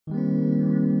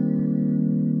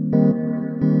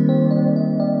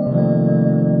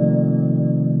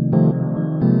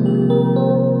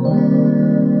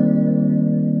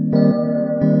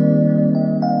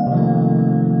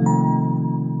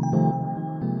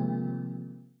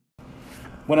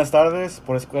Buenas tardes,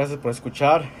 gracias por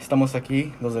escuchar. Estamos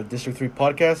aquí, los del District 3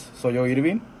 Podcast. Soy yo,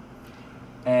 Irving.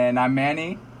 And I'm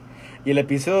Manny. Y el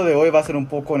episodio de hoy va a ser un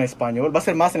poco en español. Va a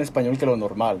ser más en español que lo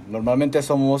normal. Normalmente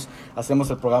hacemos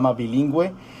el programa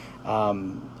bilingüe.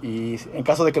 Y en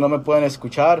caso de que no me puedan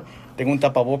escuchar, tengo un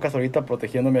tapabocas ahorita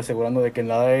protegiéndome, asegurando de que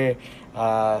nadie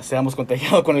seamos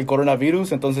contagiados con el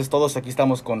coronavirus. Entonces todos aquí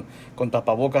estamos con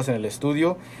tapabocas en el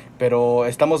estudio, pero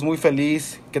estamos muy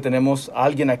felices que tenemos a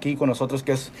alguien aquí con nosotros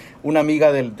que es una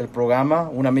amiga del programa,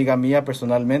 una amiga mía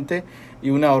personalmente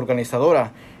y una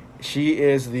organizadora.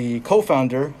 She is the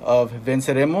co-founder of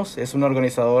Venceremos. Es una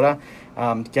organizadora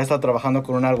que ha estado trabajando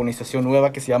con una organización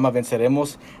nueva que se llama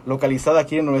Venceremos, localizada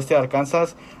aquí en Noroeste de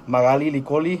Arkansas, Magaly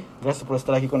Licoli. Gracias por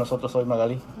estar aquí con nosotros hoy,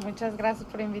 Magaly. Muchas gracias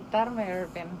por invitarme,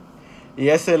 Irving. Y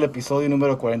es el episodio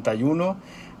número 41.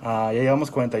 Ya llevamos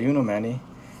 41, Manny.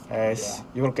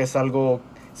 Yo creo que es algo...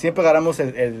 Siempre agarramos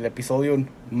el episodio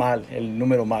mal, el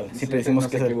número mal. Siempre decimos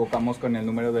nos equivocamos con el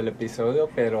número del episodio,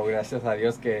 pero gracias a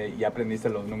Dios que ya aprendiste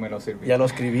los números, Irving. Ya lo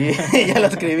escribí,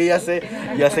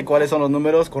 ya sé cuáles son los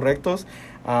números correctos.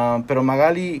 Pero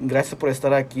Magaly, gracias por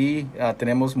estar aquí.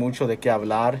 Tenemos mucho de qué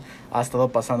hablar. Ha estado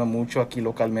pasando mucho aquí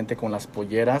localmente con las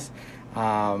polleras.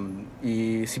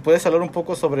 Y si puedes hablar un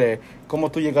poco sobre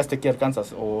cómo tú llegaste aquí a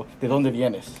Arkansas o de dónde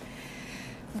vienes.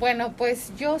 Bueno,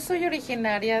 pues yo soy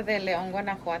originaria de León,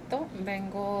 Guanajuato.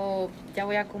 Ya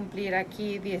voy a cumplir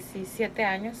aquí 17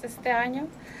 años este año.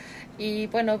 Y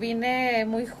bueno, vine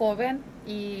muy joven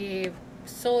y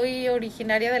soy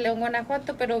originaria de León,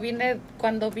 Guanajuato, pero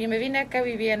cuando me vine acá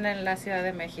viví en la Ciudad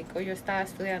de México. Yo estaba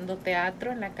estudiando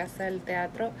teatro en la Casa del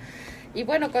Teatro. Y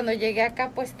bueno, cuando llegué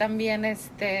acá pues también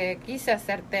quise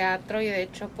hacer teatro y de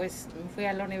hecho pues fui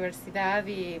a la universidad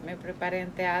y me preparé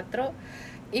en teatro.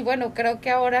 Y bueno, creo que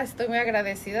ahora estoy muy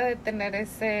agradecida de tener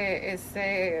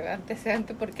ese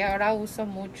antecedente porque ahora uso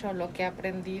mucho lo que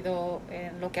aprendí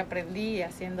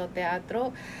haciendo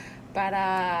teatro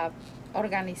para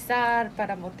organizar,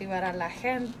 para motivar a la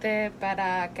gente,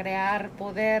 para crear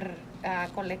poder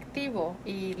colectivo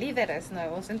y líderes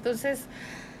nuevos. Entonces,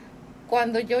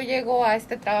 cuando yo llego a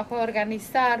este trabajo de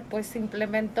organizar, pues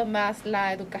implemento más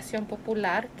la educación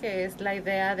popular, que es la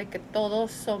idea de que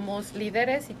todos somos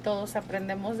líderes y todos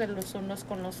aprendemos de los unos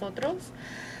con los otros.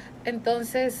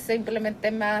 Entonces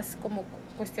implementé más como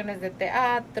cuestiones de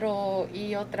teatro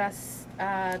y otras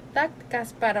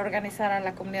tácticas para organizar a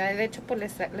la comunidad. Y de hecho, pues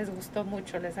les gustó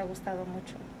mucho, les ha gustado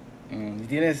mucho.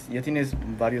 Ya tienes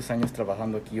varios años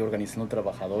trabajando aquí, organizando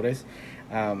trabajadores.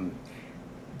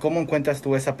 ¿Cómo encuentras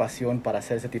tú esa pasión para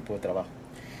hacer ese tipo de trabajo?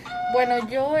 Bueno,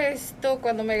 yo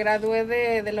cuando me gradué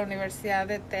de la Universidad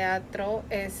de Teatro,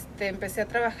 empecé a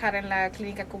trabajar en la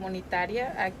clínica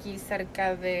comunitaria, aquí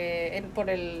cerca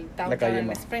por el downtown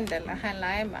en Springdale, en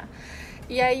la EMA.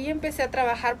 Y ahí empecé a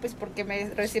trabajar pues porque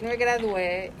recién me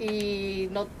gradué y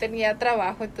no tenía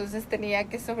trabajo, entonces tenía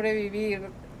que sobrevivir.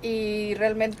 Y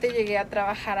realmente llegué a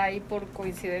trabajar ahí por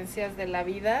coincidencias de la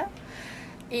vida.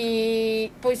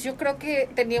 Y pues yo creo que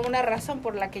tenía una razón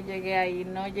por la que llegué ahí,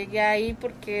 ¿no? Llegué ahí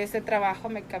porque ese trabajo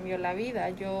me cambió la vida.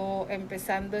 Yo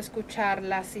empezando a escuchar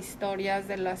las historias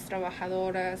de las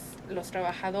trabajadoras, los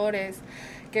trabajadores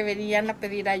que venían a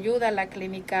pedir ayuda a la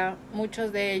clínica,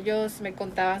 muchos de ellos me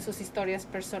contaban sus historias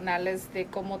personales de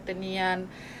cómo tenían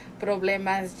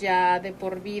problemas ya de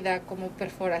por vida, como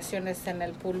perforaciones en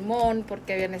el pulmón,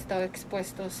 porque habían estado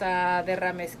expuestos a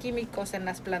derrames químicos en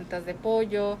las plantas de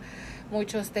pollo.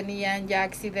 Muchos tenían ya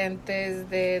accidentes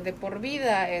de por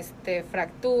vida,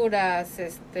 fracturas,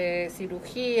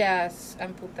 cirugías,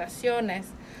 amputaciones.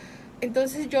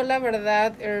 Entonces yo la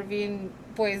verdad, Irving,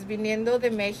 pues viniendo de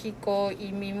México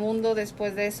y mi mundo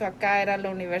después de eso acá era la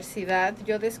universidad,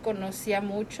 yo desconocía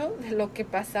mucho de lo que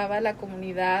pasaba en la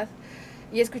comunidad.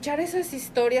 Y escuchar esas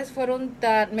historias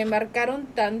me marcaron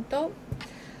tanto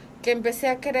que empecé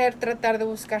a querer tratar de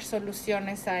buscar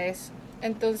soluciones a eso.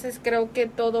 Entonces creo que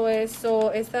todo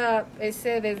eso,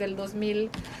 desde el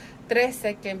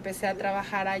 2013 que empecé a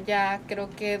trabajar allá, creo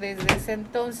que desde ese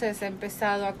entonces he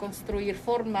empezado a construir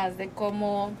formas de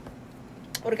cómo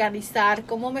organizar,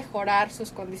 cómo mejorar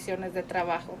sus condiciones de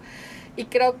trabajo. Y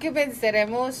creo que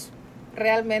Venceremos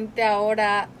realmente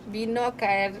ahora vino a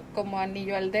caer como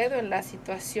anillo al dedo en la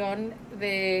situación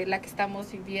de la que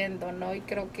estamos viviendo, ¿no? Y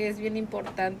creo que es bien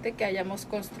importante que hayamos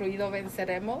construido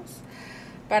Venceremos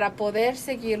para poder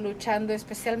seguir luchando,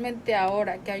 especialmente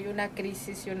ahora que hay una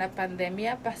crisis y una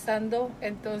pandemia pasando.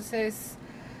 Entonces,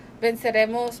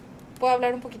 Venceremos. ¿Puedo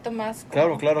hablar un poquito más?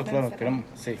 Claro, queremos,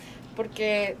 sí.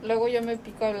 Porque luego yo me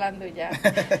pico hablando ya.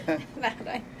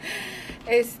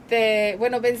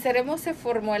 Bueno, Venceremos se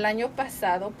formó el año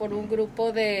pasado por un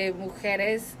grupo de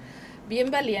mujeres bien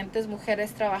valientes,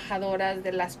 mujeres trabajadoras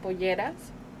de las polleras,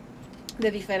 de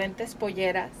diferentes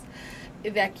polleras,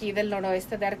 de aquí del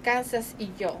noroeste de Arkansas y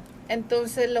yo.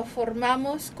 Entonces lo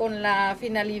formamos con la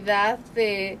finalidad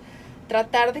de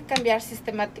tratar de cambiar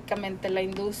sistemáticamente la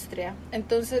industria.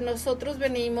 Entonces nosotros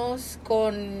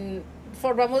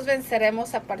formamos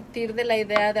Venceremos a partir de la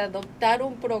idea de adoptar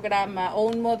un programa o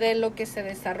un modelo que se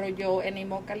desarrolló en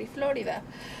Immokalee, Florida,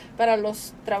 para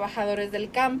los trabajadores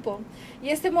del campo. Y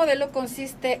este modelo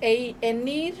consiste en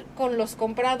ir con los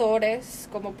compradores,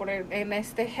 como en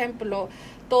este ejemplo,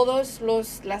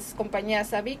 las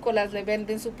compañías avícolas le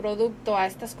venden su producto a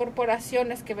estas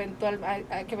corporaciones que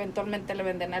eventualmente le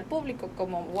venden al público,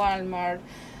 como Walmart,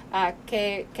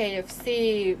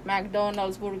 KFC,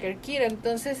 McDonald's, Burger King.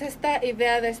 Entonces esta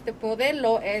idea de este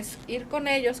modelo es ir con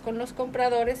ellos, con los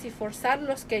compradores, y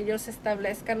forzarlos que ellos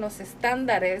establezcan los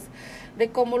estándares de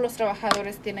cómo los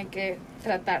trabajadores tienen que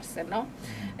tratarse, ¿no?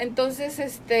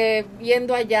 Entonces,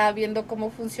 viendo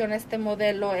cómo funciona este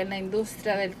modelo en la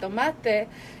industria del tomate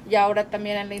y ahora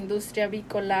también en la industria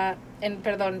avícola,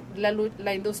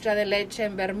 la industria de leche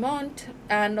en Vermont,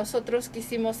 nosotros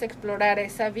quisimos explorar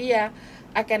esa vía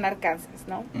acá en Arkansas,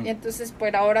 ¿no? Y entonces,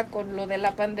 pues ahora con lo de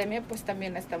la pandemia, pues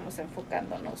también estamos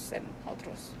enfocándonos en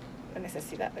otras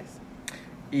necesidades.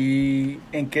 ¿Y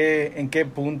en qué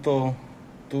punto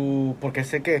tú, porque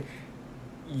sé que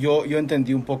yo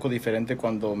entendí un poco diferente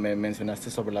cuando me mencionaste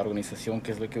sobre la organización,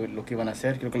 qué es lo que iban a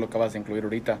hacer, creo que lo acabas de incluir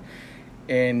ahorita.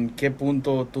 ¿En qué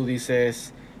punto tú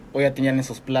dices, o ya tenían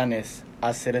esos planes,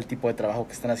 hacer el tipo de trabajo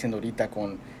que están haciendo ahorita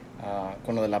con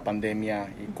lo de la pandemia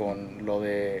y con lo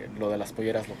de las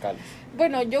polleras locales?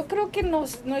 Bueno, yo creo que no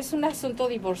es un asunto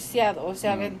divorciado, o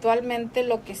sea, eventualmente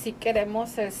lo que sí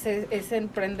queremos es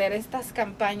emprender estas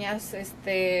campañas,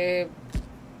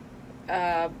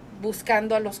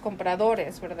 buscando a los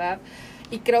compradores, ¿verdad?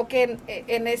 Y creo que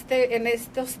en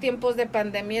estos tiempos de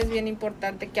pandemia es bien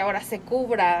importante que ahora se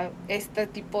cubra este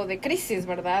tipo de crisis,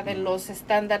 ¿verdad? En los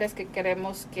estándares que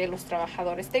queremos que los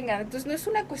trabajadores tengan. Entonces no es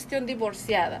una cuestión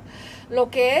divorciada.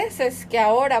 Lo que es que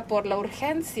ahora por la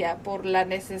urgencia, por la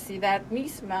necesidad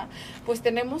misma, pues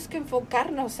tenemos que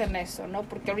enfocarnos en eso, ¿no?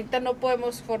 Porque ahorita no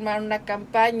podemos formar una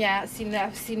campaña sin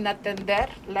atender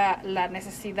la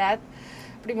necesidad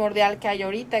primordial que hay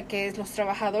ahorita, que es los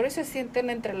trabajadores se sienten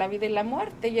entre la vida y la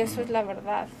muerte, y eso es la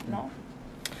verdad, ¿no?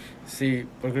 Sí,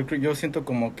 porque yo siento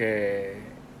como que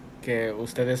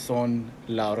ustedes son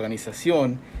la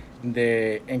organización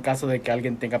en caso de que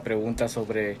alguien tenga preguntas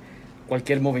sobre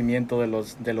cualquier movimiento de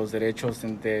los derechos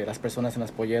de las personas en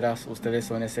las polleras, ustedes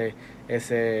son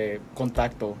ese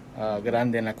contacto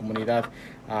grande en la comunidad.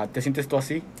 ¿Te sientes tú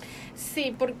así?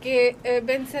 Sí, porque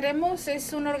Venceremos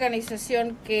es una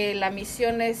organización que la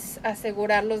misión es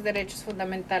asegurar los derechos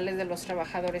fundamentales de los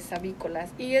trabajadores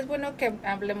avícolas. Y es bueno que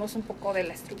hablemos un poco de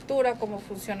la estructura, cómo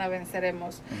funciona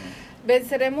Venceremos.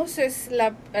 Venceremos es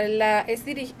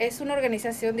una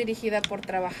organización dirigida por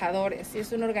trabajadores y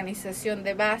es una organización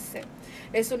de base.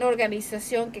 Es una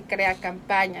organización que crea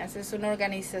campañas, es una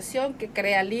organización que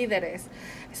crea líderes,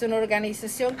 es una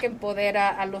organización que empodera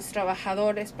a los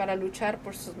trabajadores para luchar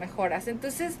por sus mejoras.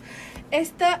 Entonces,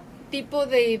 este tipo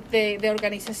de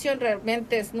organización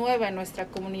realmente es nueva en nuestra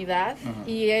comunidad.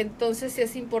 Y entonces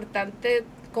es importante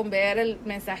conveer el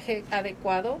mensaje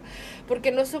adecuado,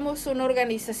 porque no somos una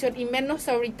organización, y menos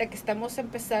ahorita que estamos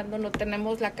empezando, no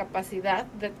tenemos la capacidad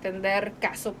de atender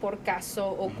caso por caso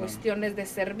o cuestiones de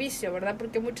servicio, ¿verdad?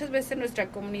 Porque muchas veces nuestra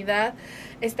comunidad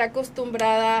está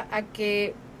acostumbrada a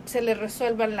que se le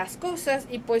resuelvan las cosas,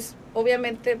 y pues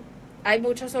obviamente hay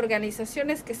muchas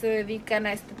organizaciones que se dedican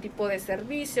a este tipo de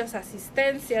servicios,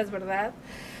 asistencias, ¿verdad?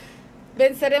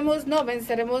 Venceremos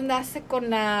nace con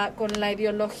la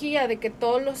ideología de que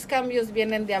todos los cambios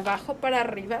vienen de abajo para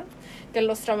arriba, que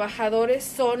los trabajadores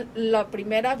son la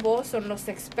primera voz, son los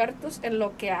expertos en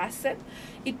lo que hacen,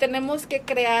 y tenemos que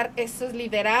crear ese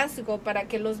liderazgo para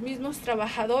que los mismos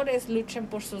trabajadores luchen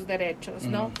por sus derechos,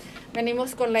 ¿no?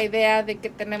 Venimos con la idea de que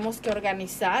tenemos que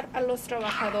organizar a los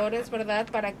trabajadores, ¿verdad?,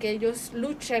 para que ellos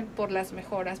luchen por las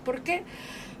mejoras. ¿Por qué?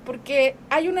 Porque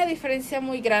hay una diferencia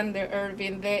muy grande,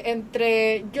 Irving,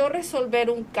 entre yo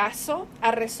resolver un caso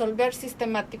a resolver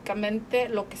sistemáticamente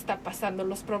lo que está pasando,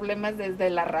 los problemas desde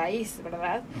la raíz,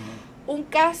 ¿verdad? Un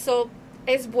caso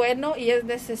es bueno y es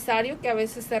necesario que a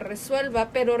veces se resuelva,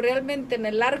 pero realmente en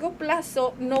el largo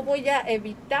plazo no voy a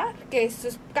evitar que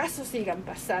esos casos sigan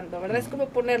pasando, ¿verdad? Es como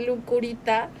ponerle un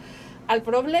curita al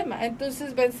problema.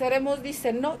 Entonces Venceremos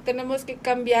dice, no, tenemos que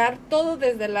cambiar todo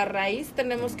desde la raíz,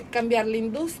 tenemos que cambiar la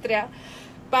industria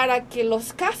para que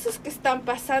los casos que están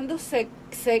pasando se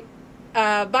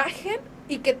bajen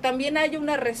y que también haya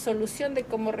una resolución de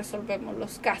cómo resolvemos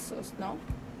los casos, ¿no?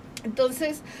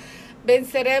 Entonces,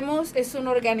 Venceremos es una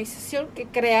organización que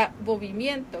crea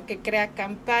movimiento, que crea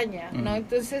campaña, ¿no?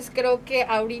 Entonces, creo que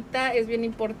ahorita es bien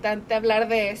importante hablar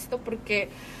de esto porque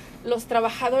los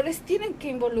trabajadores tienen que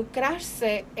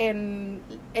involucrarse en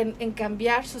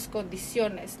cambiar sus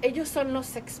condiciones. Ellos son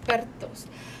los expertos.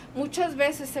 Muchas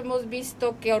veces hemos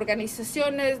visto que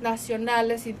organizaciones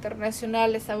nacionales,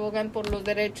 internacionales abogan por los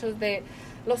derechos de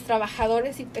los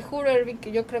trabajadores y te juro, Irving,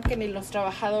 que yo creo que ni los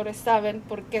trabajadores saben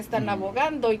por qué están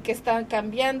abogando y qué están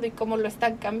cambiando y cómo lo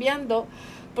están cambiando,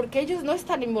 porque ellos no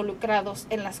están involucrados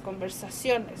en las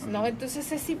conversaciones, ¿no?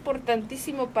 Entonces es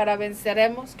importantísimo para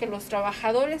Venceremos que los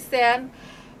trabajadores sean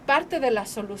parte de las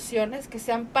soluciones, que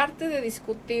sean parte de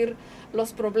discutir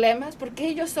los problemas, porque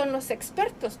ellos son los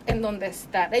expertos en donde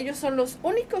están. Ellos son los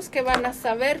únicos que van a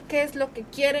saber qué es lo que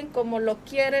quieren, cómo lo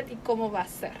quieren y cómo va a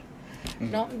ser,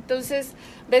 ¿no? Entonces,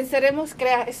 Venceremos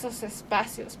crea esos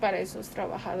espacios para esos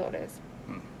trabajadores.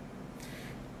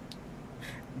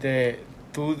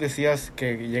 Tú decías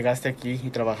que llegaste aquí y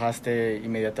trabajaste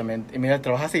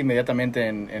inmediatamente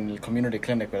en el Community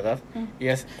Clinic, ¿verdad? Y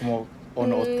es como... ¿O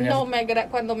no?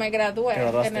 Cuando me gradué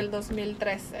en el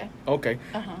 2013. Ok.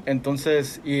 Ajá.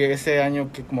 Entonces, ¿y ese año,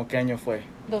 qué año fue?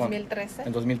 2013.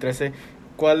 En 2013.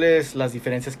 ¿Cuáles las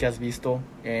diferencias que has visto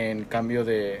en cambio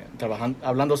de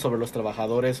hablando sobre los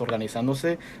trabajadores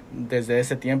organizándose desde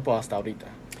ese tiempo hasta ahorita?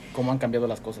 ¿Cómo han cambiado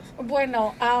las cosas?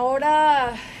 Bueno,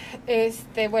 ahora,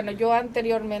 yo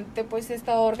anteriormente pues he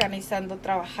estado organizando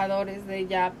trabajadores de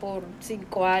ya por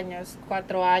 5 años,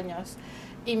 4 años,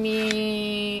 y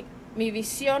mi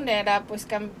visión era pues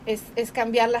es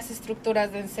cambiar las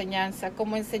estructuras de enseñanza,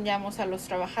 cómo enseñamos a los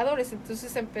trabajadores.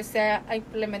 Entonces empecé a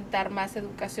implementar más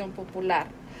educación popular.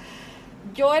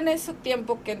 Yo en ese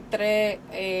tiempo que entré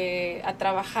a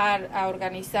trabajar, a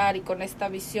organizar y con esta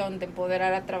visión de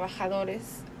empoderar a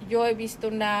trabajadores, yo he visto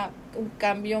un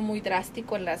cambio muy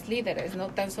drástico en las líderes, ¿no?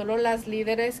 Tan solo las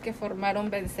líderes que formaron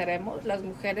Venceremos, las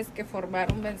mujeres que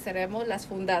formaron Venceremos, las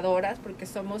fundadoras, porque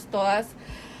somos todas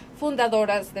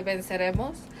fundadoras de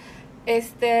Venceremos,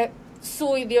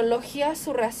 su ideología,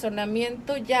 su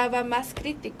razonamiento ya va más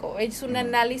crítico, es un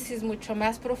análisis mucho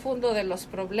más profundo de los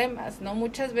problemas, ¿no?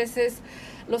 Muchas veces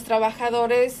los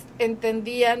trabajadores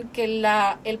entendían que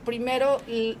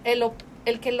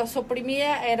el que los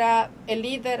oprimía era el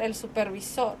líder, el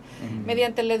supervisor.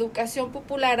 Mediante la educación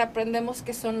popular aprendemos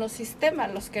que son los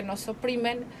sistemas los que nos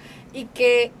oprimen y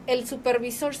que el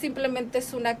supervisor simplemente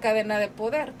es una cadena de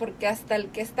poder, porque hasta el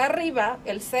que está arriba,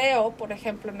 el CEO, por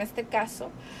ejemplo, en este caso,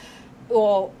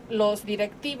 o los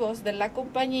directivos de la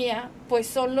compañía, pues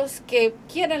son los que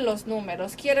quieren los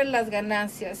números, quieren las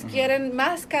ganancias, quieren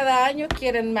más cada año,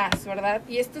 quieren más, ¿verdad?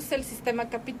 Y esto es el sistema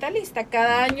capitalista.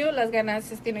 Cada año las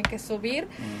ganancias tienen que subir,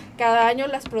 cada año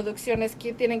las producciones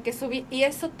tienen que subir, y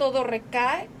eso todo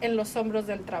recae en los hombros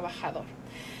del trabajador.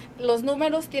 Los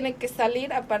números tienen que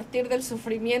salir a partir del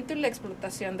sufrimiento y la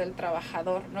explotación del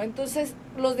trabajador, ¿no? Entonces,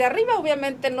 los de arriba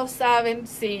obviamente no saben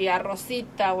si a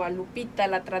Rosita o a Lupita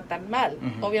la tratan mal.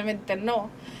 Obviamente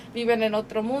no, viven en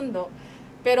otro mundo.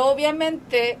 Pero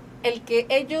obviamente el que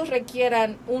ellos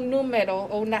requieran un número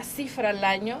o una cifra al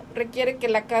año requiere que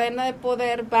la cadena de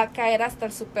poder va a caer hasta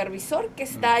el supervisor que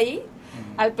está ahí,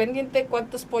 al pendiente de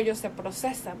cuántos pollos se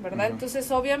procesan, ¿verdad?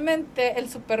 Entonces, obviamente, el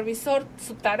supervisor,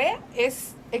 su tarea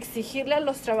es exigirle a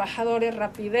los trabajadores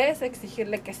rapidez,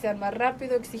 exigirle que sean más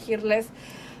rápido, exigirles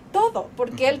todo,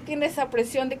 porque él tiene esa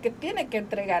presión de que tiene que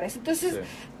entregar eso. Entonces,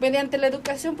 mediante la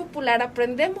educación popular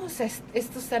aprendemos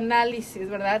estos análisis,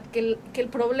 ¿verdad? Que el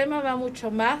problema va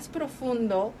mucho más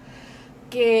profundo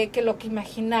que lo que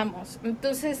imaginamos.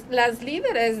 Entonces, las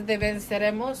líderes de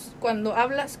Venceremos, cuando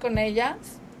hablas con ellas,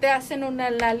 te hacen un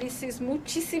análisis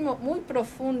muy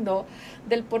profundo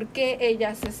del por qué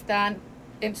ellas están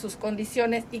en sus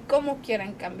condiciones y cómo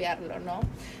quieren cambiarlo, ¿no?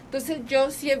 Entonces, yo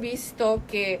sí he visto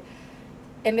que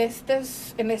en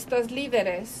estos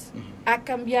líderes ha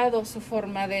cambiado su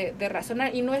forma de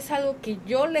razonar, y no es algo que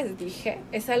yo les dije,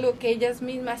 es algo que ellas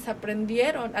mismas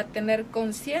aprendieron a tener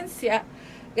conciencia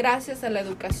gracias a la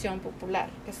educación popular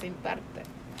que se imparte.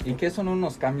 ¿Y qué son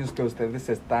unos cambios que ustedes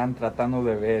están tratando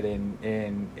de ver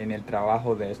en el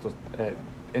trabajo de estos,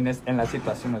 en las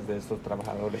situaciones de estos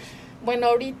trabajadores? Bueno,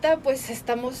 ahorita pues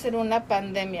estamos en una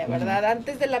pandemia, ¿verdad?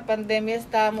 Antes de la pandemia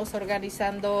estábamos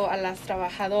organizando a las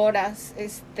trabajadoras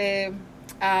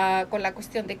con la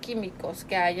cuestión de químicos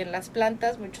que hay en las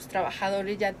plantas. Muchos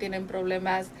trabajadores ya tienen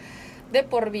problemas de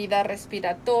por vida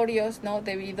respiratorios, ¿no?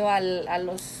 Debido al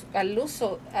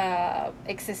uso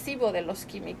excesivo de los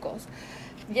químicos.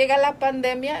 llega la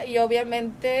pandemia y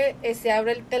obviamente se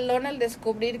abre el telón al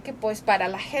descubrir que pues para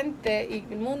la gente y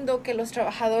el mundo que los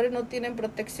trabajadores no tienen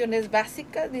protecciones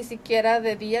básicas, ni siquiera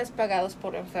de días pagados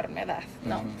por enfermedad,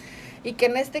 ¿no? Y que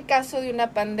en este caso de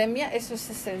una pandemia eso es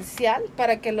esencial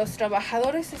para que los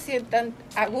trabajadores se sientan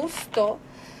a gusto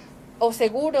o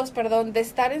seguros, perdón, de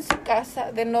estar en su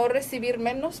casa, de no recibir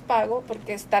menos pago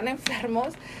porque están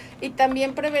enfermos y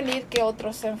también prevenir que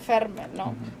otros se enfermen,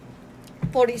 ¿no?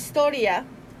 Por historia,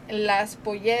 las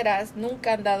polleras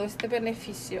nunca han dado este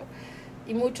beneficio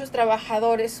y muchos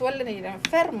trabajadores suelen ir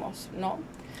enfermos, ¿no?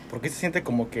 ¿Por qué se siente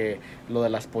como que lo de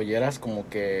las polleras como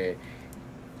que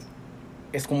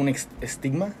es como un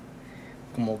estigma?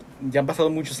 Como ya han pasado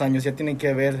muchos años, ya tienen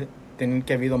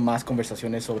que habido más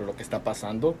conversaciones sobre lo que está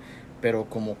pasando, pero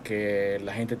como que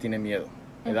la gente tiene miedo,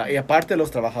 ¿verdad? Y aparte de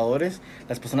los trabajadores,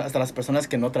 hasta las personas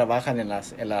que no trabajan en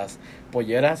las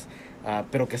polleras,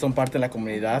 pero que son parte de la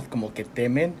comunidad, como que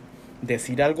temen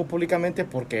decir algo públicamente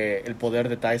porque el poder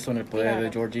de Tyson, el poder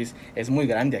de Georgie's es muy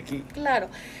grande aquí. Claro,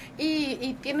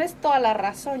 y tienes toda la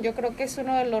razón. Yo creo que es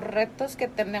uno de los retos que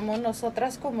tenemos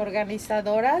nosotras como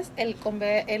organizadoras, el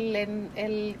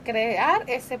crear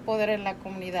ese poder en la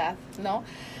comunidad, ¿no?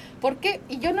 Porque,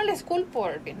 y yo no les culpo,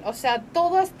 Irving, o sea,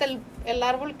 todo hasta el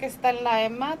árbol que está en la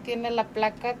EMA tiene la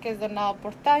placa que es donado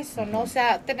por Tyson, ¿no? O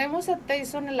sea, tenemos a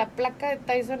Tyson en la placa de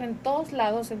Tyson en todos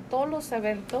lados, en todos los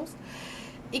eventos,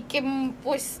 y que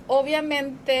pues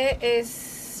obviamente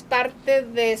es parte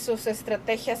de sus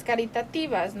estrategias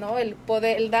caritativas, ¿no? El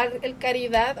dar el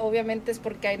caridad obviamente es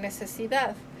porque hay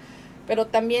necesidad, pero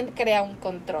también crea un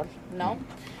control, ¿no?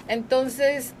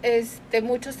 Entonces,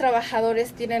 muchos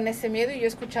trabajadores tienen ese miedo y yo he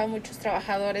escuchado a muchos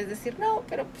trabajadores decir, no,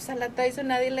 pero pues a la Tyson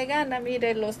nadie le gana,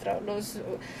 mire, los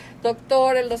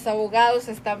doctores, los abogados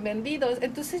están vendidos.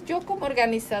 Entonces yo como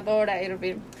organizadora,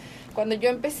 Irving, cuando yo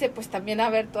empecé pues también a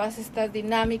ver todas estas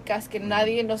dinámicas que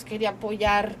nadie nos quería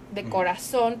apoyar de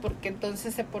corazón porque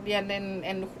entonces se ponían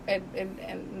en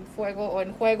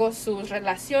juego sus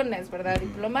relaciones, ¿verdad?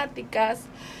 Diplomáticas,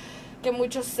 que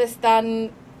muchos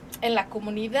están en la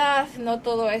comunidad, no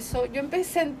todo eso. Yo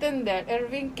empecé a entender,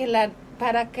 Irving, que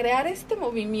para crear este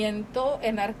movimiento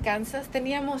en Arkansas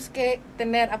teníamos que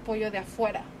tener apoyo de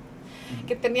afuera,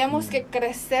 que teníamos que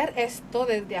crecer esto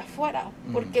desde afuera,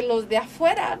 porque los de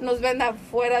afuera nos ven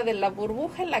afuera de la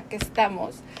burbuja en la que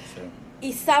estamos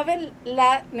y saben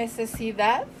la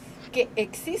necesidad que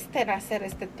existe en hacer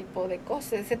este tipo de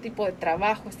cosas, este tipo de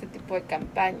trabajo, este tipo de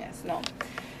campañas, ¿no?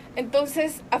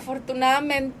 Entonces,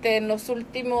 afortunadamente, en los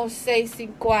últimos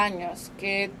 5 años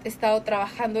que he estado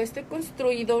trabajando, he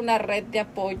construido una red de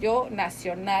apoyo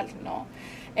nacional, ¿no?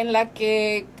 En la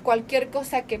que cualquier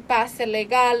cosa que pase,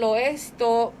 legal o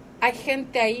esto, hay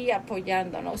gente ahí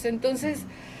apoyándonos. Entonces,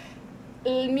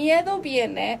 el miedo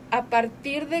viene a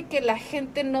partir de que la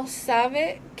gente no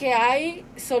sabe que hay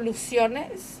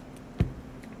soluciones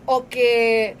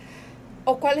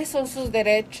o cuáles son sus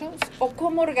derechos o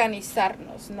cómo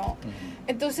organizarnos, ¿no?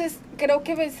 Entonces, creo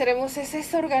que Venceremos es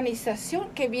esa organización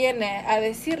que viene a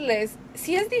decirles,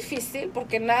 sí es difícil,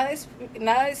 porque nada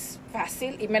es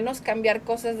fácil, y menos cambiar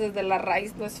cosas desde la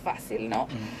raíz no es fácil, ¿no?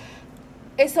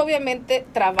 Es obviamente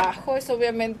trabajo, es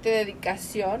obviamente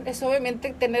dedicación, es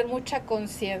obviamente tener mucha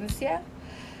conciencia,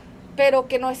 pero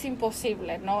que no es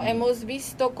imposible, ¿no? Hemos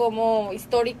visto cómo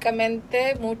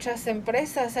históricamente muchas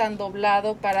empresas se han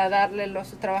doblado para darle a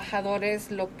los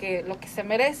trabajadores lo que se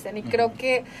merecen, y creo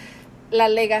que la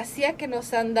legacía que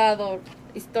nos han dado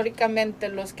históricamente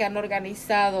los que han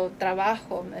organizado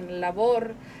trabajo en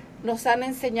labor, nos han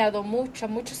enseñado mucha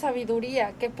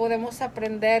sabiduría que podemos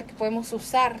aprender, que podemos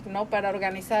usar, ¿no? Para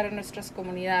organizar en nuestras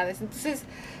comunidades. Entonces,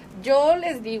 yo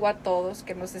les digo a todos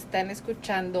que nos están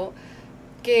escuchando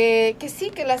que sí,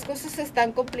 que las cosas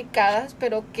están complicadas,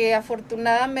 pero que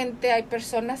afortunadamente hay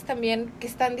personas también que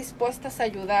están dispuestas a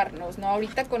ayudarnos, ¿no?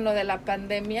 Ahorita con lo de la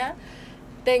pandemia,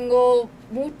 tengo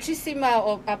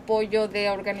muchísimo apoyo de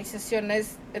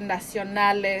organizaciones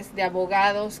nacionales, de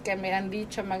abogados que me han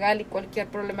dicho, Magaly, cualquier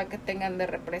problema que tengan de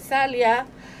represalia,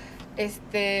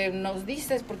 nos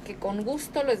dices, porque con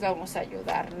gusto les vamos a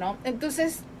ayudar, ¿no?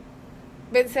 Entonces,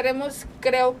 Venceremos,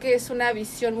 creo que es una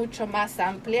visión mucho más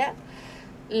amplia.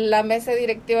 La mesa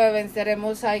directiva de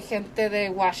Venceremos hay gente de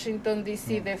Washington,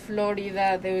 D.C., de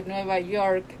Florida, de Nueva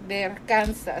York, de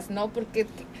Arkansas, ¿no? Porque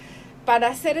para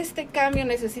hacer este cambio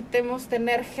necesitamos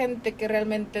tener gente que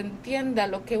realmente entienda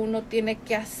lo que uno tiene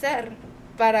que hacer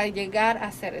para llegar a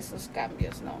hacer esos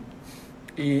cambios, ¿no?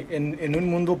 Y en un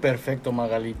mundo perfecto,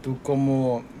 Magaly, ¿tú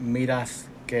cómo miras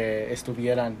que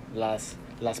estuvieran las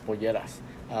polleras?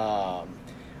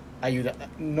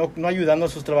 No ayudando a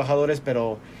sus trabajadores,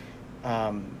 pero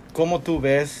 ¿cómo tú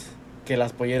ves que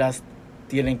las polleras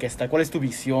tienen que estar? ¿Cuál es tu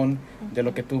visión de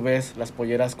lo que tú ves las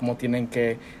polleras, cómo tienen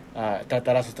que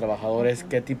tratar a sus trabajadores?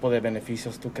 ¿Qué tipo de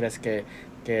beneficios tú crees que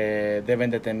deben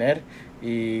de tener?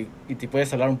 Y te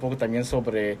puedes hablar un poco también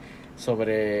sobre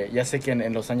ya sé que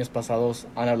en los años pasados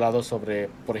han hablado sobre,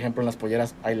 por ejemplo, en las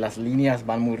polleras las líneas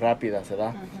van muy rápidas,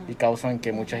 ¿verdad? Y causan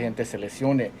que mucha gente se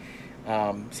lesione.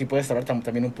 Si puedes hablar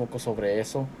también un poco sobre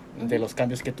eso, de los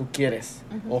cambios que tú quieres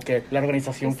o que la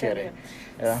organización quiere,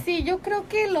 ¿verdad? Sí, yo creo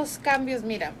que los cambios,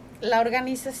 mira, la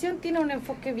organización tiene un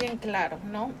enfoque bien claro,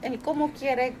 ¿no? El cómo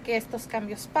quiere que estos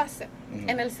cambios pasen.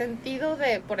 En el sentido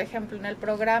de, por ejemplo, en el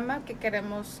programa que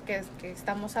queremos, que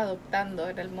estamos adoptando,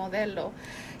 en el modelo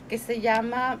que se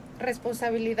llama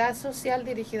Responsabilidad Social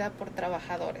Dirigida por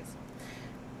Trabajadores.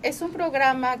 Es un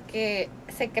programa que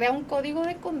se crea un código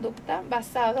de conducta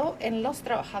basado en los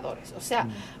trabajadores. O sea,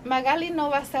 Magaly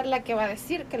no va a ser la que va a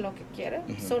decir que lo que quiere.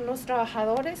 Son los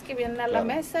trabajadores que vienen a la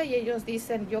mesa y ellos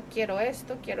dicen, yo quiero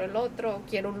esto, quiero el otro,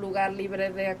 quiero un lugar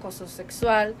libre de acoso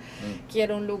sexual,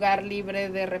 quiero un lugar libre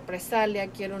de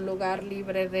represalia, quiero un lugar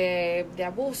libre de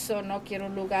abuso, no quiero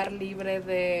un lugar libre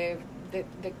de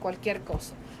cualquier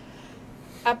cosa.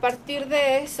 A partir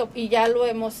de eso, y ya lo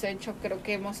hemos hecho, creo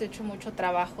que hemos hecho mucho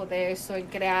trabajo de eso, en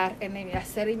crear, en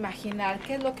hacer imaginar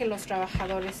qué es lo que los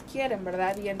trabajadores quieren,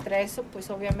 ¿verdad? Y entre eso,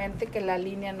 pues obviamente que la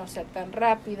línea no sea tan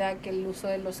rápida, que el uso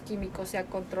de los químicos sea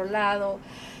controlado,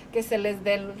 que se les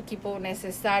dé el equipo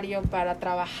necesario para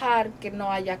trabajar, que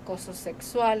no haya acoso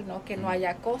sexual, ¿no? Que no haya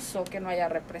acoso, que no haya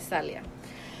represalia.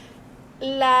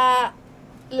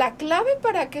 La clave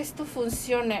para que esto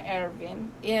funcione,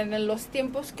 Erwin, y en los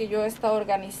tiempos que yo he estado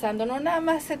organizando, no nada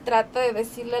más se trata de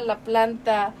decirle a la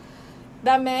planta,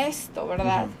 dame esto,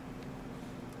 ¿verdad?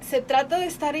 Se trata de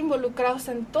estar involucrados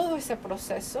en todo ese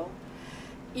proceso,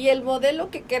 y el modelo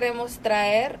que queremos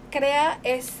traer crea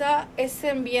ese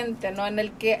ambiente, ¿no? En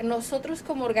el que nosotros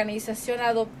como organización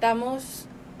adoptamos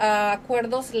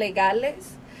acuerdos legales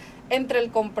entre el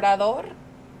comprador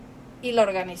y la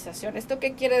organización. ¿Esto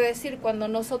qué quiere decir? Cuando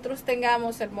nosotros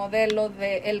tengamos el modelo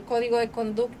del código de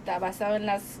conducta basado en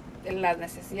las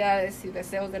necesidades y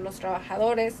deseos de los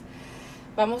trabajadores,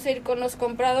 vamos a ir con los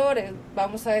compradores,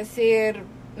 vamos a decir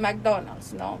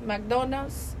McDonald's, ¿no?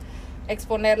 McDonald's,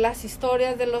 exponer las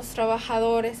historias de los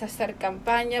trabajadores, hacer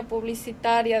campaña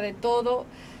publicitaria de todo,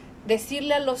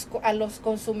 decirle a los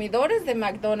consumidores de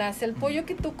McDonald's, el pollo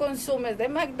que tú consumes de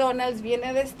McDonald's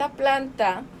viene de esta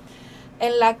planta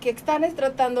en la que están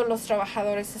tratando los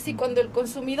trabajadores. Así, cuando el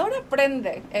consumidor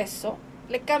aprende eso,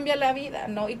 le cambia la vida,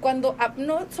 ¿no? Y cuando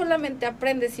no solamente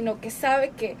aprende, sino que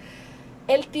sabe que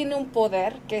él tiene un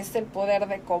poder, que es el poder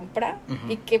de compra,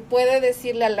 y que puede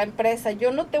decirle a la empresa,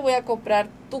 yo no te voy a comprar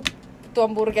tu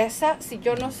hamburguesa si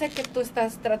yo no sé que tú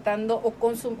estás tratando o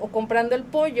comprando el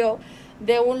pollo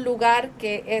de un lugar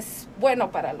que es bueno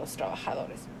para los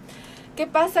trabajadores. ¿Qué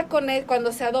pasa con él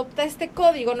cuando se adopta este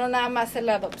código? No nada más es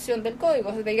la adopción del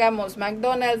código. Digamos,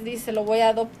 McDonald's dice, lo voy a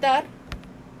adoptar.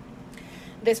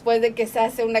 Después de que se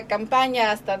hace una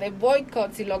campaña hasta de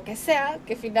boicots y lo que sea,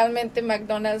 que finalmente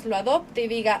McDonald's lo adopte y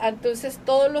diga, entonces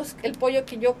el pollo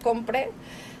que yo compre,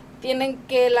 tienen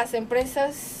que las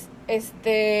empresas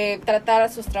tratar a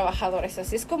sus trabajadores.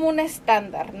 Así es como un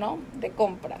estándar, ¿no? De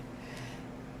compra.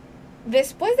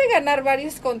 Después de ganar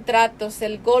varios contratos,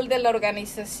 el goal de la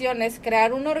organización es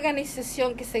crear una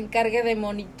organización que se encargue de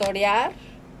monitorear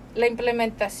la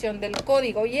implementación del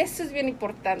código. Y eso es bien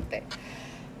importante,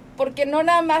 porque no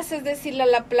nada más es decirle a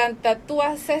la planta, tú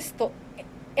haces esto.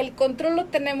 El control lo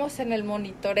tenemos en el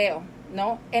monitoreo,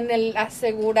 ¿no? En el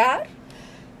asegurar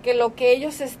que lo que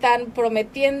ellos están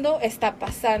prometiendo está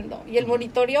pasando. Y el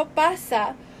monitoreo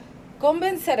pasa con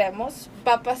Venceremos,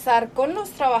 va a pasar con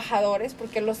los trabajadores,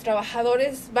 porque los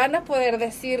trabajadores van a poder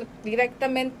decir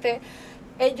directamente,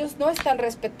 ellos no están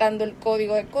respetando el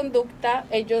código de conducta,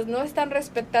 ellos no están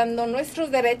respetando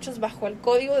nuestros derechos bajo el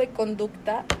código de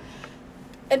conducta.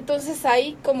 Entonces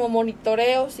ahí, como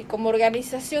monitoreos y como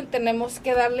organización, tenemos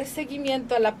que darle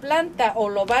seguimiento a la planta, o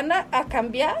lo van a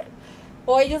cambiar,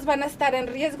 o ellos van a estar en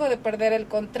riesgo de perder el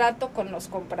contrato con los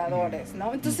compradores,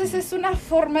 ¿no? Entonces es una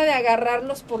forma de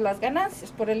agarrarlos por las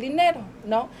ganancias, por el dinero,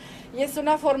 ¿no? Y es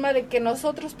una forma de que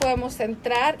nosotros podemos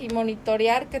entrar y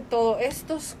monitorear que todo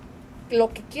esto, lo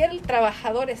que quiere el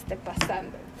trabajador, esté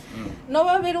pasando. No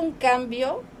va a haber un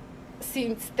cambio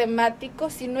sistemático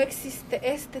si no existe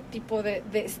este tipo de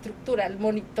estructura, el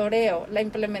monitoreo, la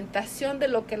implementación de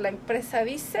lo que la empresa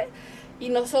dice, y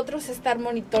nosotros estar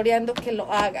monitoreando que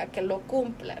lo haga, que lo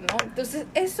cumpla, ¿no? Entonces,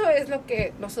 eso es lo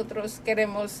que nosotros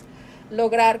queremos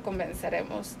lograr con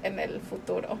Venceremos en el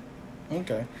futuro.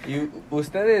 Okay. Y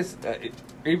ustedes,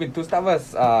 Irving, tú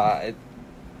estabas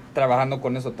trabajando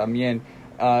con eso también.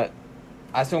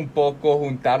 Hace un poco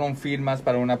juntaron firmas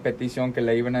para una petición que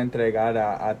le iban a entregar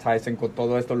a Tyson con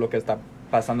todo esto, lo que está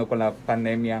pasando con la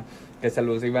pandemia, que se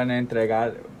los iban a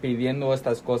entregar pidiendo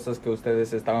estas cosas que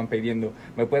ustedes estaban pidiendo.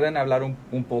 ¿Me pueden hablar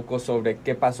un poco sobre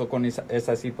qué pasó con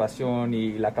esa situación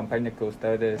y la campaña que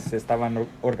ustedes estaban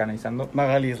organizando?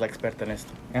 Magaly es la experta en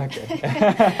esto. Okay.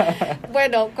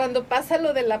 Bueno, cuando pasa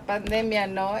lo de la pandemia,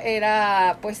 ¿no?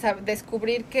 Era pues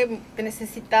descubrir que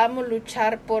necesitábamos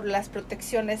luchar por las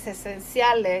protecciones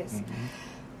esenciales.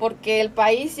 Porque el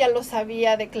país ya los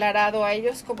había declarado a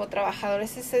ellos como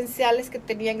trabajadores esenciales que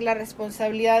tenían la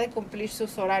responsabilidad de cumplir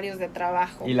sus horarios de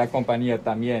trabajo. Y la compañía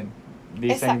también.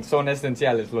 Dicen, exacto, son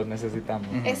esenciales, los necesitamos.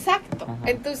 Exacto. Ajá.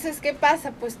 Entonces, ¿qué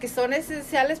pasa? Pues que son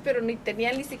esenciales, pero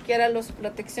tenían ni siquiera las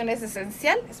protecciones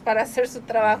esenciales para hacer su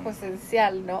trabajo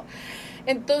esencial, ¿no?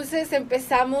 Entonces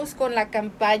empezamos con la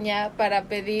campaña para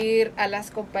pedir a las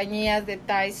compañías de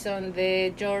Tyson,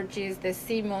 de George's, de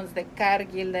Simmons, de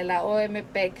Cargill, de la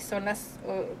OMP, que son las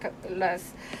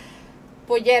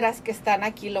polleras que están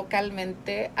aquí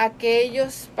localmente, a que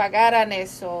ellos pagaran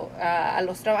eso a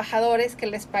los trabajadores, que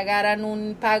les pagaran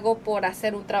un pago por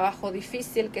hacer un trabajo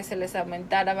difícil, que se les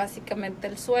aumentara básicamente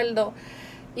el sueldo,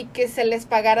 y que se les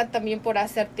pagara también por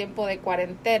hacer tiempo de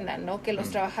cuarentena, ¿no? Que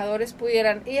los trabajadores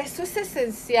pudieran, y eso es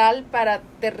esencial para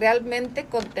realmente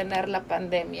contener la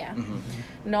pandemia,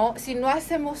 ¿no? Si no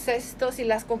hacemos esto, si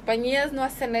las compañías no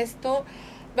hacen esto,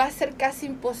 va a ser casi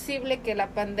imposible que la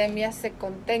pandemia se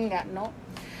contenga, ¿no?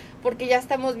 Porque ya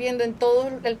estamos viendo en todo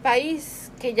el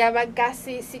país que ya van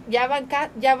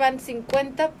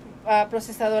 50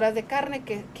 procesadoras de carne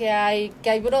que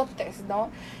hay brotes, ¿no?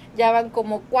 Ya van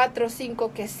como 4 o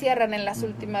 5 que cierran en las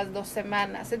últimas 2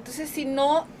 semanas. Entonces, si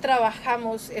no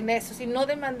trabajamos en eso, si no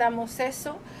demandamos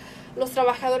eso, los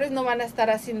trabajadores no van a estar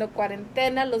haciendo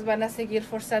cuarentena, los van a seguir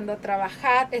forzando a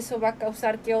trabajar. Eso va a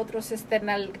causar que otros estén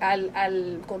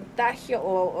al contagio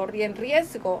o en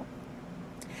riesgo.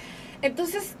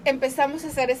 Entonces empezamos a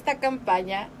hacer esta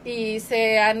campaña y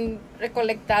se han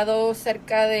recolectado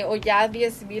cerca de ya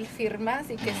 10,000 firmas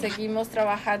y que seguimos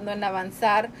trabajando en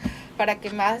avanzar para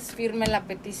que más firmen la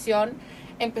petición.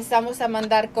 Empezamos a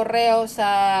mandar correos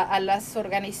a las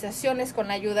organizaciones con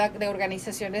la ayuda de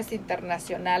organizaciones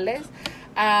internacionales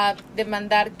a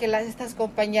demandar que estas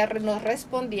compañías nos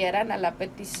respondieran a la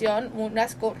petición.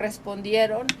 Unas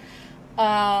respondieron,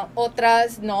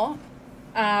 otras no,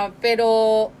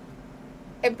 pero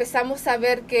empezamos a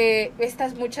ver que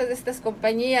muchas de estas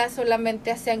compañías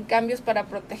solamente hacían cambios para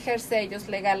protegerse ellos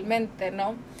legalmente,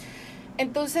 ¿no?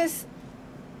 Entonces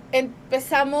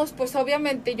empezamos, pues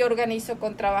obviamente yo organizo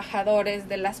con trabajadores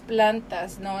de las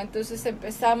plantas, ¿no? Entonces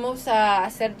empezamos a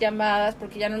hacer llamadas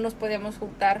porque ya no nos podíamos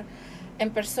juntar en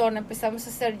persona, empezamos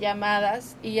a hacer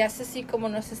llamadas y es así como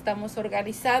nos estamos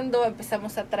organizando,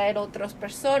 empezamos a traer otras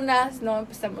personas, ¿no?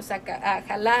 Empezamos a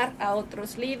jalar a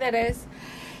otros líderes.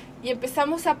 Y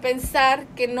empezamos a pensar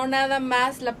que no nada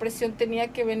más la presión tenía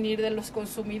que venir de los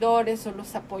consumidores o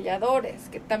los apoyadores,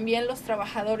 que también los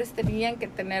trabajadores tenían que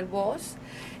tener voz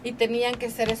y tenían que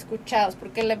ser escuchados,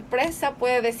 porque la empresa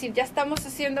puede decir, ya estamos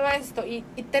haciendo esto, y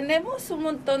tenemos un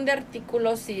montón de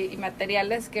artículos y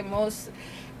materiales que hemos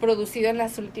producido en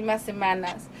las últimas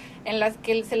semanas, en las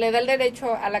que se le da el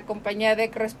derecho a la compañía de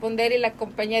responder y la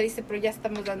compañía dice, pero ya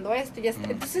estamos dando esto, ya está.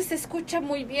 Entonces se escucha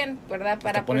muy bien, ¿verdad?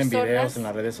 Para ponen personas, videos en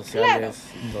las redes sociales.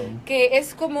 Claro, que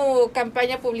es como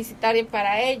campaña publicitaria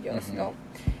para ellos, ¿no?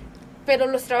 Pero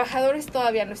los trabajadores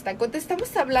todavía no están. Cuando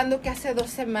estamos hablando que hace 2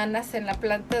 semanas en la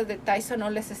planta de Tyson no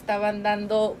les estaban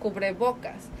dando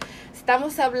cubrebocas.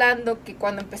 Estamos hablando que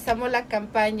cuando empezamos la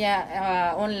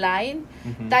campaña online,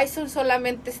 Tyson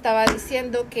solamente estaba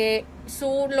diciendo que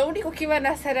lo único que iban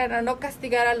a hacer era no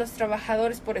castigar a los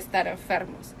trabajadores por estar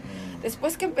enfermos.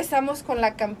 Después que empezamos con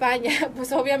la campaña,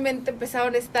 pues obviamente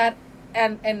empezaron a estar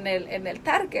en el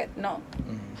target, ¿no?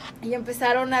 Y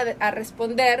empezaron a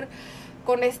responder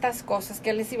con estas cosas,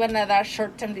 que les iban a dar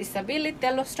short-term disability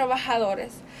a los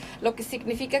trabajadores, lo que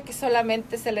significa que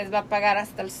solamente se les va a pagar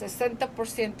hasta el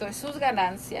 60% de sus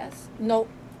ganancias, no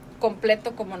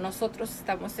completo como nosotros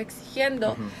estamos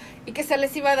exigiendo, y que se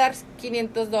les iba a dar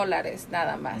 $500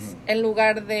 nada más, en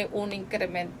lugar de un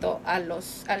incremento al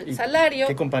salario.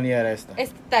 ¿Qué compañía era esta?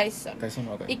 Tyson.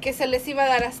 Okay. Y que se les iba a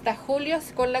dar hasta julio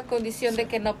con la condición de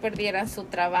que no perdieran su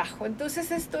trabajo.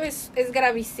 Entonces esto es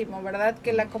gravísimo, ¿verdad?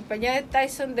 Que la compañía de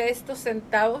Tyson dé estos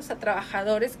centavos a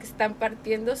trabajadores que están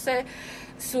partiéndose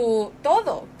su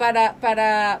todo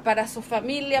para su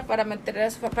familia, para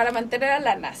mantener a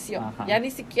la nación. Ya ni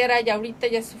siquiera ya ahorita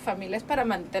ya es su familia, es para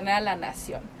mantener a la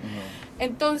nación.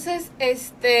 Entonces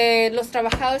los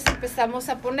trabajadores empezamos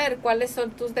a poner cuáles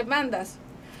son tus demandas.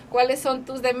 ¿cuáles son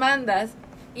tus demandas?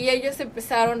 Y ellos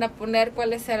empezaron a poner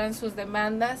cuáles eran sus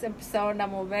demandas, empezaron a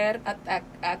mover,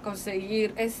 a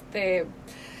conseguir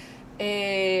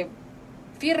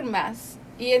firmas.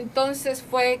 Y entonces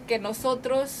fue que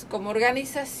nosotros como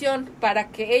organización, para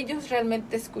que ellos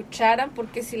realmente escucharan,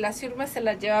 porque si las firmas se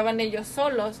las llevaban ellos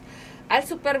solos, al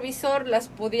supervisor las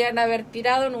podían haber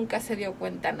tirado, nunca se dio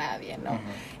cuenta nadie, ¿no?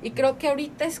 Y creo que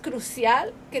ahorita es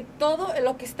crucial que todo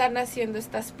lo que están haciendo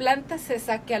estas plantas se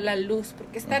saque a la luz,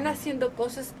 porque están haciendo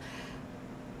cosas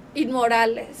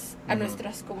inmorales a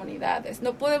nuestras comunidades.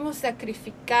 No podemos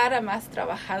sacrificar a más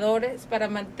trabajadores para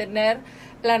mantener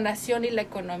la nación y la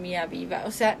economía viva.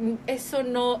 O sea, eso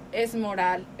no es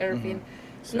moral, Irving.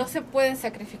 Sí. No se pueden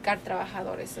sacrificar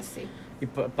trabajadores así. Y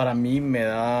para mí me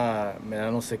da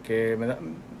no sé qué, me da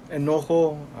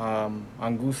enojo,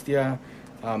 angustia,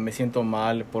 me siento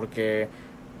mal porque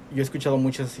yo he escuchado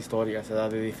muchas historias, ¿verdad?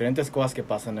 De diferentes cosas que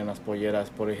pasan en las polleras.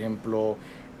 Por ejemplo,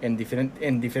 en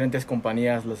diferentes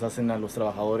compañías les hacen a los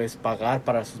trabajadores pagar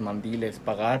para sus mandiles,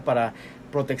 pagar para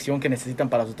protección que necesitan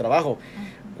para su trabajo.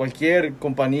 Cualquier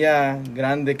compañía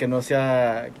grande que no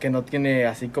tiene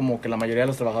así como que la mayoría de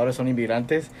los trabajadores son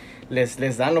inmigrantes,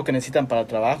 les dan lo que necesitan para el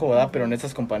trabajo, ¿verdad? Pero en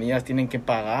estas compañías tienen que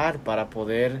pagar para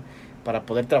poder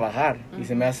trabajar. Y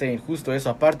se me hace injusto eso.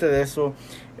 Aparte de eso,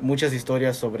 muchas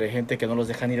historias sobre gente que no los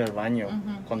dejan ir al baño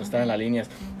cuando están en las líneas.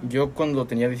 Yo cuando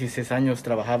tenía 16 años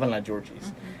trabajaba en la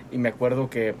Georgies y me acuerdo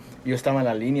que yo estaba en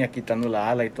la línea quitando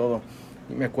la ala y todo.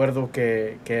 Y me acuerdo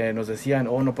que nos decían,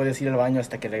 no puedes ir al baño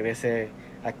hasta que regrese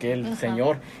aquel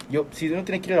señor. Si uno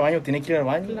tiene que ir al baño, tiene que ir al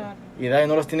baño. Claro. Y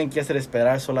no los tienen que hacer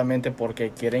esperar solamente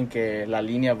porque quieren que la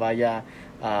línea vaya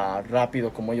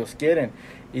rápido como ellos quieren.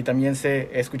 Y también he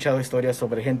escuchado historias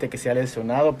sobre gente que se ha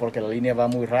lesionado porque la línea va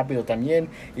muy rápido también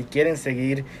y quieren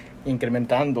seguir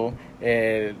incrementando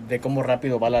de cómo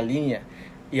rápido va la línea.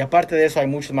 Y aparte de eso hay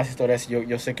muchas más historias.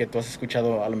 Yo sé que tú has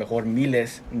escuchado a lo mejor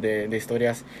miles de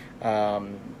historias.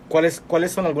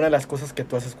 ¿Cuáles son algunas de las cosas que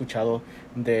tú has escuchado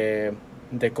de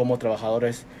cómo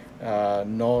trabajadores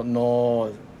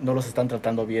no los están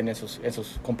tratando bien en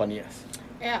sus compañías?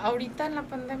 ¿Ahorita en la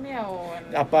pandemia o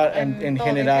en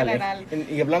general?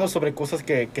 Y hablando sobre cosas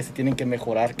que se tienen que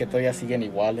mejorar, que todavía siguen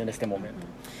igual en este momento.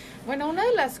 Bueno, una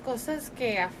de las cosas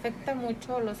que afecta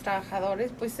mucho a los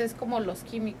trabajadores, pues es como los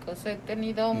químicos. He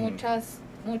tenido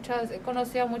he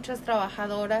conocido a muchas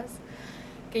trabajadoras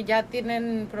que ya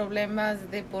tienen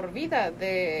problemas de por vida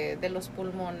de los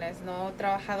pulmones, ¿no?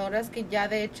 Trabajadoras que ya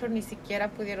de hecho ni siquiera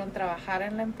pudieron trabajar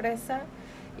en la empresa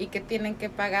y que tienen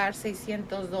que pagar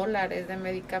 $600 de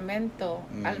medicamento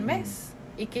al mes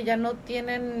y que ya no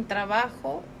tienen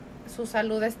trabajo, su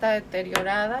salud está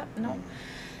deteriorada, ¿no?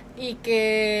 Y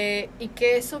que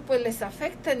eso pues les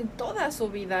afecta en toda su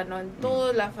vida, ¿no? En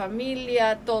toda la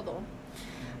familia, todo.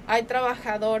 Hay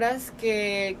trabajadoras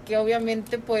que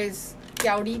obviamente pues que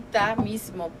ahorita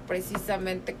mismo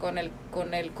precisamente con el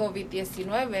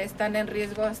COVID-19 están en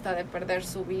riesgo hasta de perder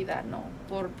su vida, ¿no?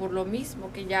 Por lo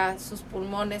mismo que ya sus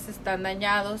pulmones están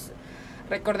dañados.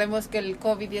 Recordemos que el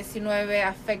COVID-19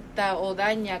 afecta o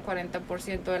daña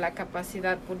 40% de la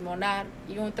capacidad pulmonar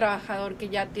y un trabajador que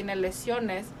ya tiene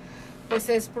lesiones pues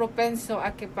es propenso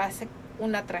a que pase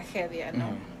una tragedia, ¿no?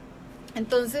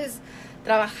 Entonces,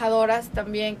 trabajadoras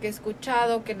también que he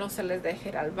escuchado que no se les deje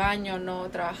ir al baño, ¿no?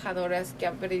 Trabajadoras que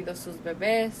han perdido sus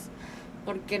bebés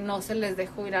porque no se les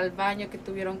dejó ir al baño, que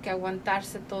tuvieron que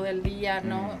aguantarse todo el día,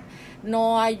 ¿no?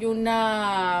 No hay no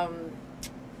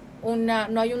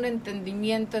hay un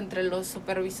entendimiento entre los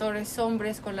supervisores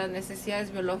hombres con las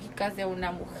necesidades biológicas de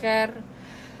una mujer.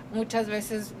 Muchas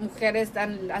veces mujeres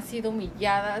han sido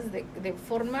humilladas de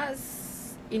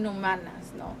formas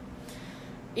inhumanas, ¿no?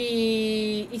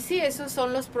 Y sí, esos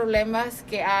son los problemas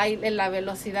que hay en la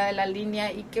velocidad de la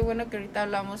línea, y qué bueno que ahorita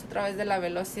hablamos otra vez de la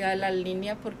velocidad de la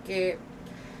línea, porque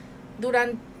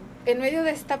en medio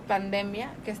de esta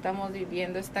pandemia que estamos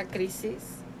viviendo, esta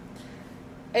crisis,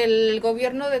 el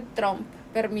gobierno de Trump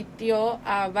permitió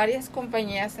a varias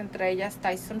compañías, entre ellas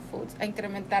Tyson Foods, a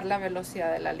incrementar la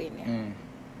velocidad de la línea.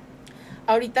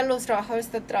 Ahorita los trabajadores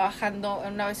están trabajando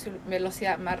en una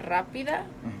velocidad más rápida,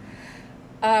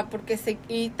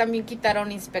 y también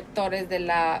quitaron inspectores de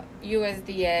la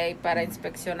USDA para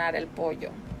inspeccionar el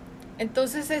pollo.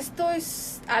 Entonces esto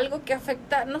es algo que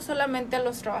afecta no solamente a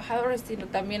los trabajadores, sino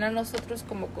también a nosotros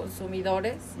como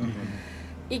consumidores.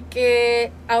 Y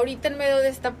que ahorita en medio de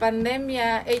esta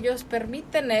pandemia ellos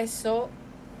permiten eso,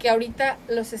 que ahorita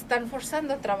los están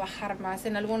forzando a trabajar más.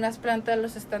 En algunas plantas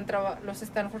los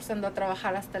están forzando a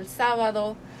trabajar hasta el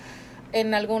sábado.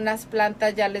 En algunas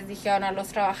plantas ya les dijeron a los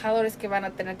trabajadores que van a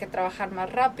tener que trabajar más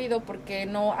rápido porque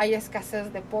no hay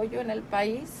escasez de pollo en el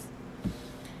país.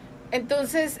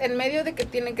 Entonces, en medio de que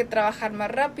tienen que trabajar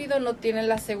más rápido, no tienen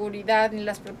la seguridad ni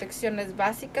las protecciones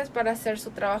básicas para hacer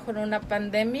su trabajo en una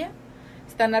pandemia,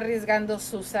 están arriesgando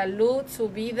su salud, su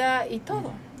vida y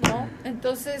todo, ¿no?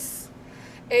 Entonces,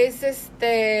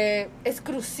 es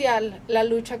crucial la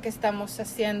lucha que estamos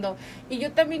haciendo. Y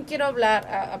yo también quiero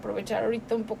aprovechar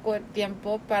ahorita un poco de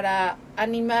tiempo para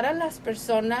animar a las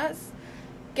personas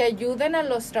que ayuden a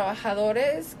los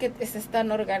trabajadores que se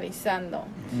están organizando.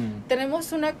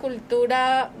 Tenemos una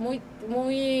cultura muy,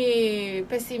 muy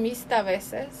pesimista a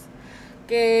veces,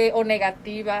 o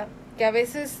negativa, que a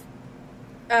veces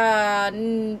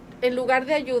en lugar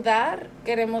de ayudar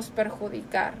queremos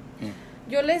perjudicar.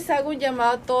 Yo les hago un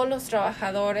llamado a todos los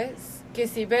trabajadores que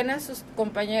si ven a sus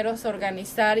compañeros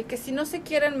organizar y que si no se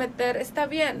quieren meter, está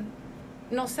bien,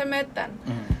 no se metan.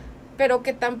 Pero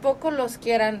que tampoco los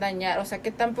quieran dañar, o sea,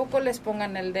 que tampoco les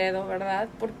pongan el dedo, ¿verdad?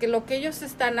 Porque lo que ellos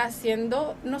están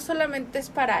haciendo no solamente es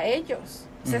para ellos,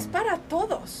 o sea, es para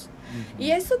todos.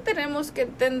 Y eso tenemos que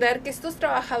entender, que estos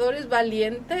trabajadores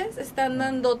valientes están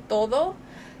dando todo,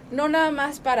 no nada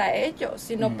más para ellos,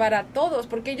 sino para todos,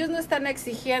 porque ellos no están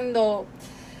exigiendo,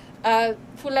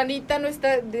 fulanita no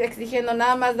está exigiendo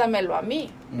nada más dámelo a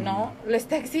mí, ¿no? Le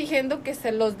está exigiendo que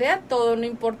se los dé a todo, no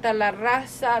importa la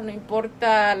raza, no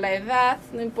importa la edad,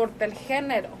 no importa el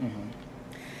género.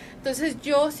 Entonces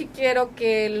yo sí quiero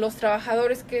que los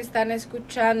trabajadores que están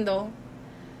escuchando,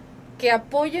 que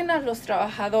apoyen a los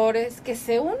trabajadores, que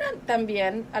se unan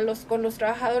también con los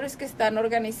trabajadores que están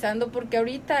organizando, porque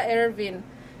ahorita, Irving,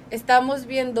 estamos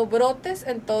viendo brotes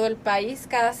en todo el país,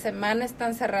 cada semana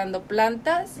están cerrando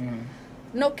plantas.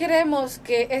 No queremos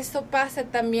que esto pase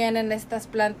también en estas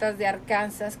plantas de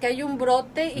Arkansas, que hay un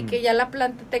brote y que ya la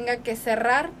planta tenga que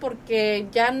cerrar porque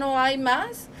ya no hay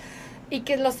más, y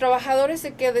que los trabajadores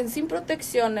se queden sin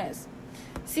protecciones,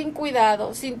 sin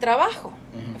cuidado, sin trabajo,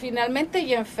 finalmente,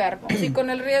 y enfermos, y con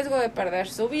el riesgo de perder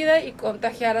su vida y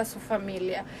contagiar a su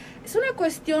familia. Es una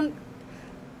cuestión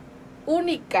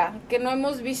única que no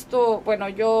hemos visto, bueno,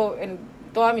 yo en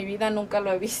toda mi vida nunca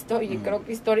lo he visto, y creo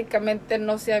que históricamente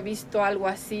no se ha visto algo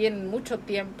así en mucho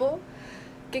tiempo,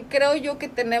 que creo yo que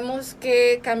tenemos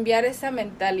que cambiar esa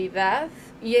mentalidad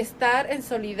y estar en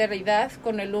solidaridad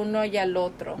con el uno y al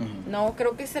otro, ¿no?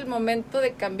 Creo que es el momento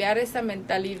de cambiar esa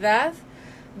mentalidad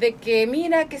de que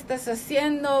mira qué estás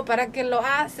haciendo, para qué lo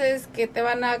haces, que te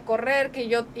van a correr, que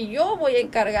yo voy a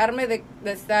encargarme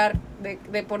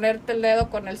de ponerte el dedo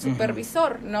con el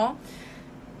supervisor, ¿no?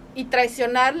 Y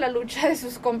traicionar la lucha de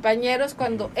sus compañeros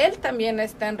cuando él también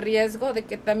está en riesgo de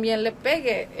que también le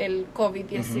pegue el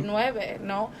COVID-19,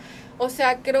 ¿no? O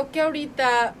sea, creo que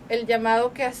ahorita el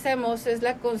llamado que hacemos es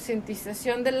la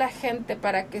concientización de la gente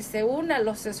para que se una a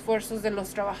los esfuerzos de los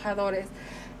trabajadores.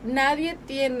 Nadie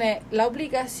tiene la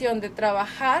obligación de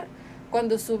trabajar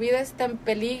cuando su vida está en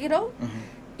peligro,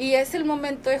 y es el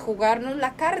momento de jugarnos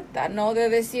la carta, ¿no? De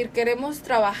decir, queremos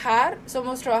trabajar,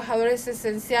 somos trabajadores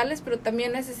esenciales, pero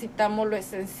también necesitamos lo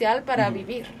esencial para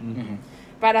vivir,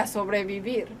 para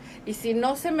sobrevivir. Y si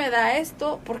no se me da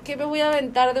esto, ¿por qué me voy a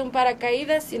aventar de un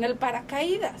paracaídas sin el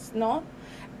paracaídas, no?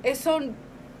 Eso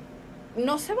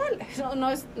no se vale, no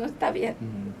está bien.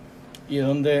 ¿Y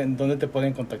dónde te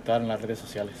pueden contactar en las redes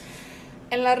sociales?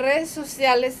 En las redes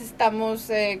sociales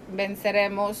estamos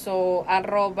Venceremos o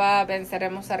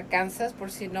 @Venceremos Arkansas,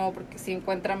 porque si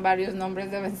encuentran varios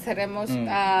nombres de Venceremos.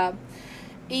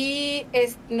 Y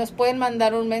nos pueden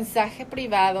mandar un mensaje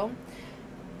privado.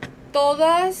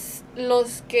 Todos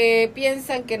los que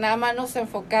piensan que nada más nos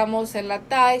enfocamos en la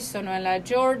Tyson o en la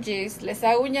Georges, les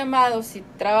hago un llamado: si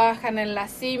trabajan en la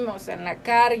CIMOS, en la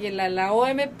Cargill, en la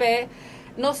OMP,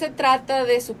 no se trata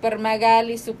de super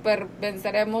Magaly, super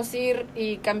Venceremos ir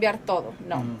y cambiar todo,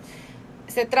 no.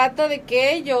 Se trata de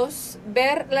que ellos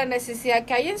ver la necesidad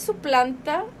que hay en su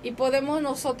planta, y podemos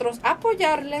nosotros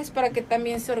apoyarles para que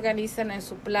también se organicen en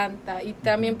su planta, y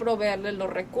también proveerles los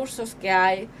recursos que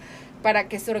hay para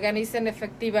que se organicen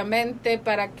efectivamente,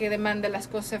 para que demanden las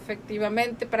cosas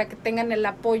efectivamente, para que tengan el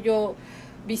apoyo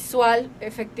visual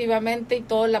efectivamente y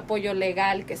todo el apoyo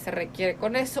legal que se requiere.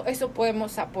 Con eso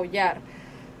podemos apoyar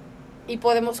y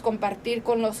podemos compartir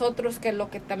con los otros que es lo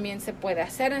que también se puede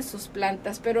hacer en sus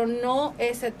plantas, pero no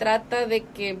se trata de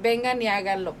que vengan y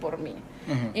háganlo por mí.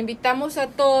 Invitamos a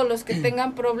todos los que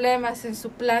tengan problemas en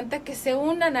su planta que se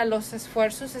unan a los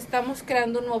esfuerzos. Estamos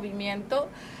creando un movimiento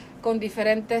con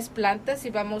diferentes plantas,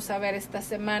 y vamos a ver esta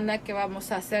semana qué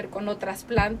vamos a hacer con otras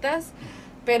plantas.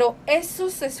 Pero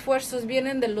esos esfuerzos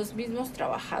vienen de los mismos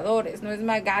trabajadores, no es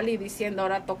Magaly diciendo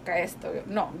ahora toca esto,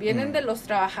 no, vienen de los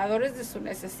trabajadores, de su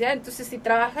necesidad. Entonces, si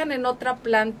trabajan en otra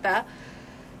planta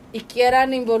y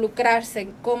quieran involucrarse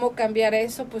en cómo cambiar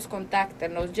eso, pues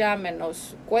contáctenos,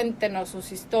 llámenos, cuéntenos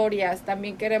sus historias.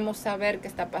 También queremos saber qué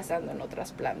está pasando en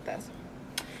otras plantas.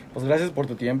 Pues gracias por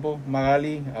tu tiempo,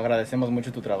 Magaly. Agradecemos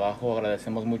mucho tu trabajo,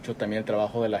 agradecemos mucho también el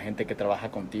trabajo de la gente que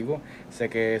trabaja contigo. Sé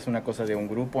que es una cosa de un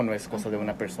grupo, no es cosa de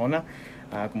una persona,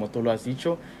 como tú lo has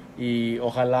dicho. Y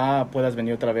ojalá puedas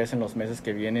venir otra vez en los meses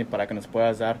que vienen para que nos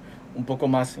puedas dar un poco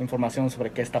más información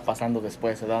sobre qué está pasando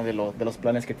después, ¿verdad? De los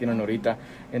planes que tienen ahorita.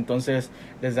 Entonces,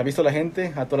 les aviso a la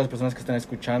gente, a todas las personas que están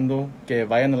escuchando, que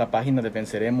vayan a la página de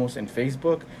Venceremos en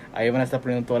Facebook. Ahí van a estar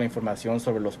poniendo toda la información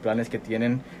sobre los planes que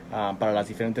tienen para las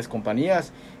diferentes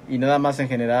compañías y nada más en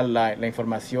general la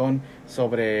información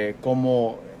sobre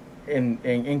cómo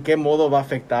en qué modo va a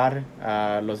afectar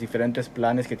a los diferentes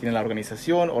planes que tiene la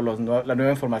organización o la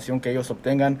nueva información que ellos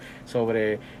obtengan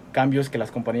sobre cambios que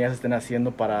las compañías estén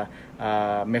haciendo para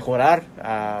mejorar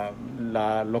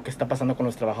lo que está pasando con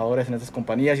los trabajadores en estas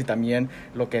compañías y también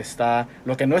lo que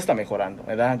no está mejorando,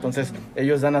 ¿verdad? Entonces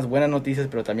ellos dan las buenas noticias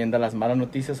pero también dan las malas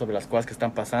noticias sobre las cosas que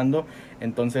están pasando.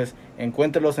 Entonces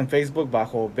encuéntrenlos en Facebook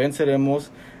bajo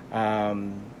Venceremos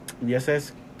y eso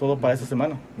es todo para esta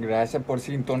semana. Gracias por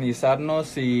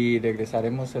sintonizarnos y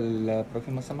regresaremos la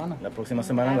próxima semana. La próxima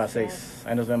semana a las 6.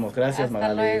 Ahí nos vemos. Gracias,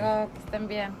 Magaly. Hasta luego, que estén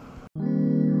bien.